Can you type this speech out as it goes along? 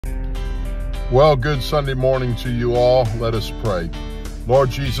Well, good Sunday morning to you all. Let us pray. Lord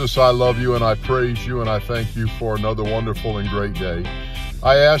Jesus, I love you and I praise you and I thank you for another wonderful and great day.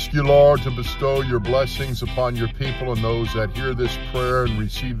 I ask you, Lord, to bestow your blessings upon your people and those that hear this prayer and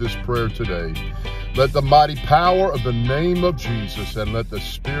receive this prayer today. Let the mighty power of the name of Jesus and let the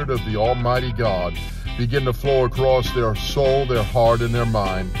Spirit of the Almighty God begin to flow across their soul, their heart, and their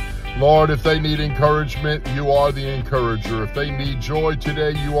mind. Lord, if they need encouragement, you are the encourager. If they need joy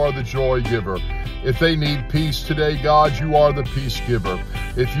today, you are the joy giver. If they need peace today, God, you are the peace giver.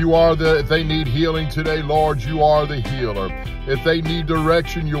 If they need healing today, Lord, you are the healer. If they need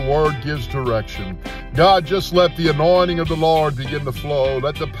direction, your word gives direction. God, just let the anointing of the Lord begin to flow.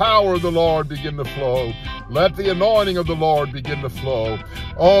 Let the power of the Lord begin to flow. Let the anointing of the Lord begin to flow.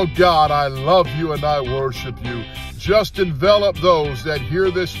 Oh God, I love you and I worship you. Just envelop those that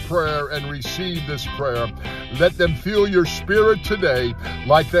hear this prayer and receive this prayer. Let them feel your Spirit today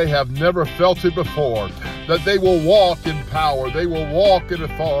like they have never felt it before. That they will walk in power. They will walk in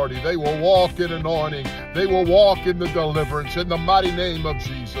authority. They will walk in anointing. They will walk in the deliverance in the mighty name of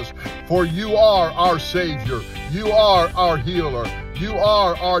Jesus. For you are our Savior. You are our healer. You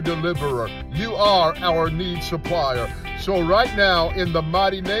are our deliverer. You are our need supplier. So right now, in the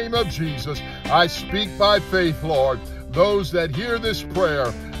mighty name of Jesus, I speak by faith, Lord. Those that hear this prayer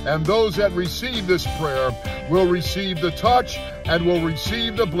and those that receive this prayer will receive the touch and will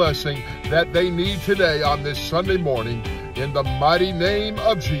receive the blessing that they need today on this Sunday morning. In the mighty name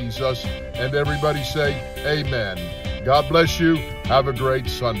of Jesus. And everybody say, amen. God bless you. Have a great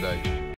Sunday.